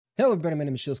Hello everybody, my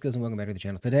name is Skills and welcome back to the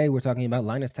channel. Today we're talking about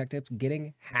Linus Tech Tips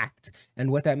getting hacked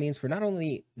and what that means for not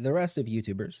only the rest of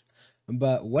YouTubers,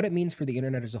 but what it means for the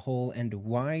internet as a whole and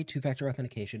why two-factor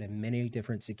authentication and many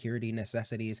different security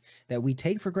necessities that we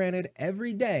take for granted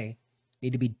every day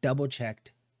need to be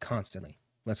double-checked constantly.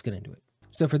 Let's get into it.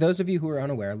 So for those of you who are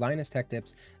unaware, Linus Tech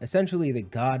Tips, essentially the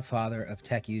godfather of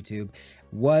tech YouTube,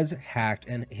 was hacked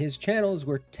and his channels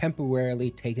were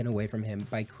temporarily taken away from him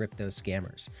by crypto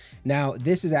scammers. Now,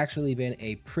 this has actually been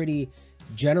a pretty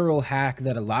general hack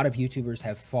that a lot of YouTubers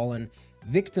have fallen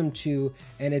victim to,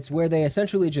 and it's where they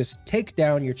essentially just take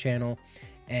down your channel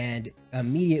and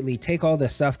immediately take all the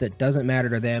stuff that doesn't matter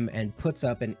to them and puts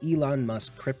up an Elon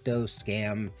Musk crypto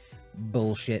scam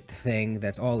bullshit thing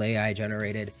that's all AI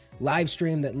generated live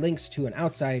stream that links to an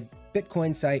outside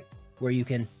Bitcoin site where you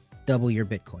can double your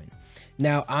Bitcoin.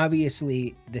 Now,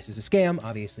 obviously, this is a scam.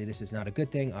 Obviously, this is not a good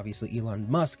thing. Obviously, Elon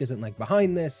Musk isn't like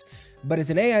behind this, but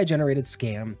it's an AI generated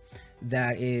scam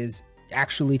that is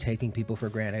actually taking people for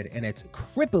granted and it's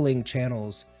crippling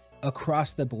channels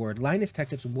across the board. Linus Tech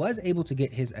Tips was able to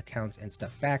get his accounts and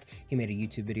stuff back. He made a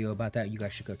YouTube video about that. You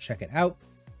guys should go check it out.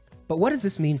 But what does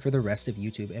this mean for the rest of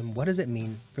YouTube and what does it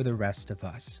mean for the rest of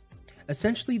us?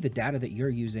 Essentially, the data that you're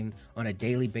using on a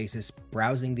daily basis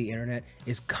browsing the internet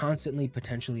is constantly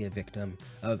potentially a victim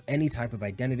of any type of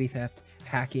identity theft,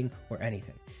 hacking, or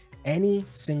anything. Any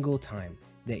single time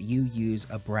that you use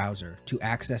a browser to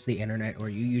access the internet or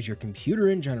you use your computer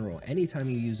in general, anytime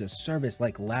you use a service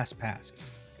like LastPass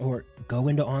or go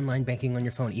into online banking on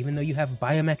your phone, even though you have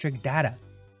biometric data,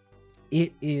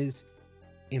 it is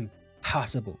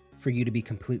impossible for you to be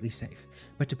completely safe,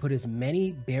 but to put as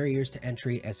many barriers to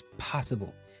entry as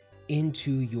possible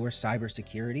into your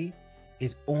cybersecurity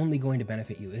is only going to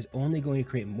benefit you, is only going to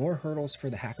create more hurdles for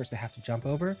the hackers to have to jump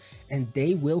over, and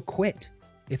they will quit.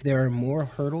 If there are more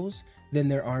hurdles, then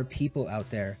there are people out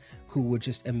there who would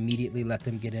just immediately let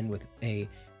them get in with a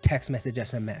text message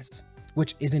SMS,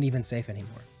 which isn't even safe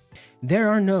anymore. There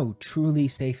are no truly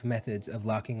safe methods of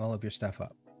locking all of your stuff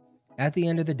up. At the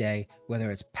end of the day, whether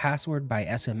it's password by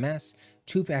SMS,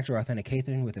 two-factor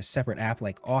authentication with a separate app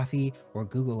like Authy or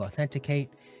Google Authenticate,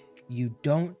 you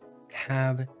don't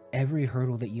have every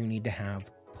hurdle that you need to have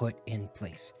put in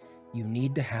place. You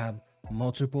need to have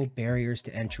multiple barriers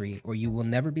to entry or you will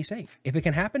never be safe. If it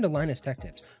can happen to Linus Tech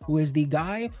Tips, who is the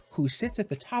guy who sits at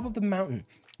the top of the mountain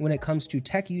when it comes to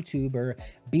tech YouTube or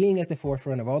being at the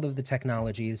forefront of all of the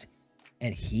technologies,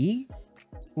 and he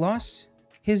lost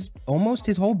almost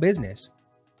his whole business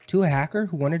to a hacker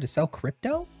who wanted to sell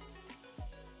crypto?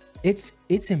 It's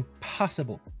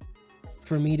impossible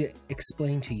for me to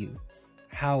explain to you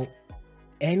how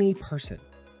any person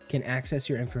can access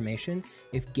your information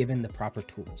if given the proper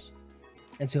tools.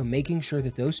 And so making sure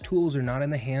that those tools are not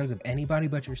in the hands of anybody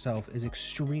but yourself is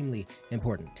extremely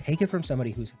important. Take it from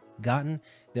somebody who's gotten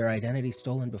their identity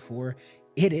stolen before.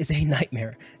 It is a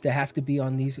nightmare to have to be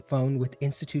on these phone with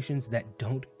institutions that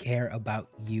don't care about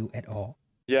you at all.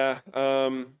 Yeah,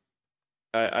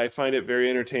 I find it very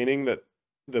entertaining that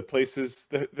the places,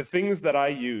 the things that I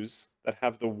use that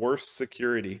have the worst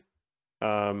security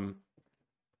are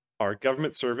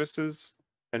government services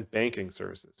and banking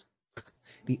services.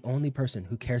 The only person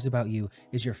who cares about you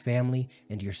is your family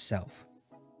and yourself.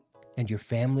 And your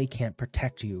family can't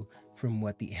protect you from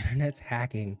what the internet's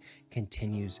hacking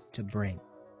continues to bring.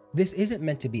 This isn't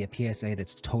meant to be a PSA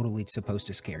that's totally supposed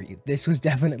to scare you. This was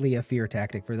definitely a fear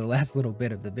tactic for the last little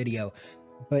bit of the video,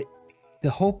 but the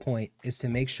whole point is to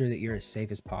make sure that you're as safe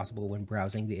as possible when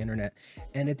browsing the internet.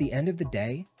 And at the end of the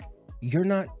day, you're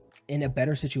not in a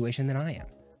better situation than I am.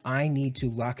 I need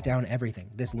to lock down everything.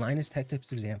 This Linus Tech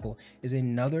Tips example is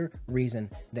another reason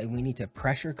that we need to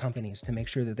pressure companies to make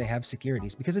sure that they have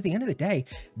securities, because at the end of the day,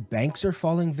 banks are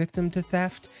falling victim to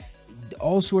theft.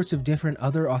 All sorts of different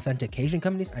other authentication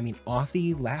companies. I mean,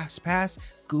 Authy, LastPass,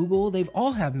 Google, they've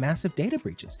all have massive data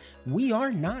breaches. We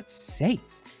are not safe.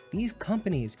 These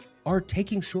companies are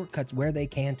taking shortcuts where they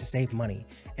can to save money,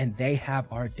 and they have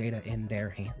our data in their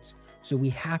hands. So we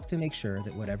have to make sure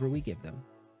that whatever we give them,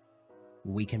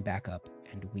 we can back up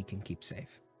and we can keep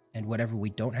safe. And whatever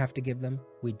we don't have to give them,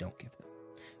 we don't give them.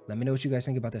 Let me know what you guys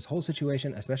think about this whole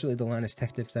situation, especially the Linus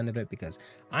Tech Tips end of it, because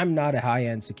I'm not a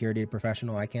high-end security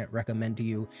professional. I can't recommend to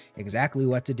you exactly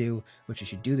what to do, but you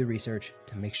should do the research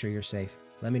to make sure you're safe.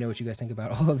 Let me know what you guys think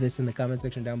about all of this in the comment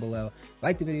section down below.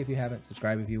 Like the video if you haven't,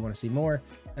 subscribe if you want to see more,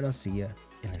 and I'll see you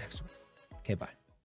in the next one. Okay, bye.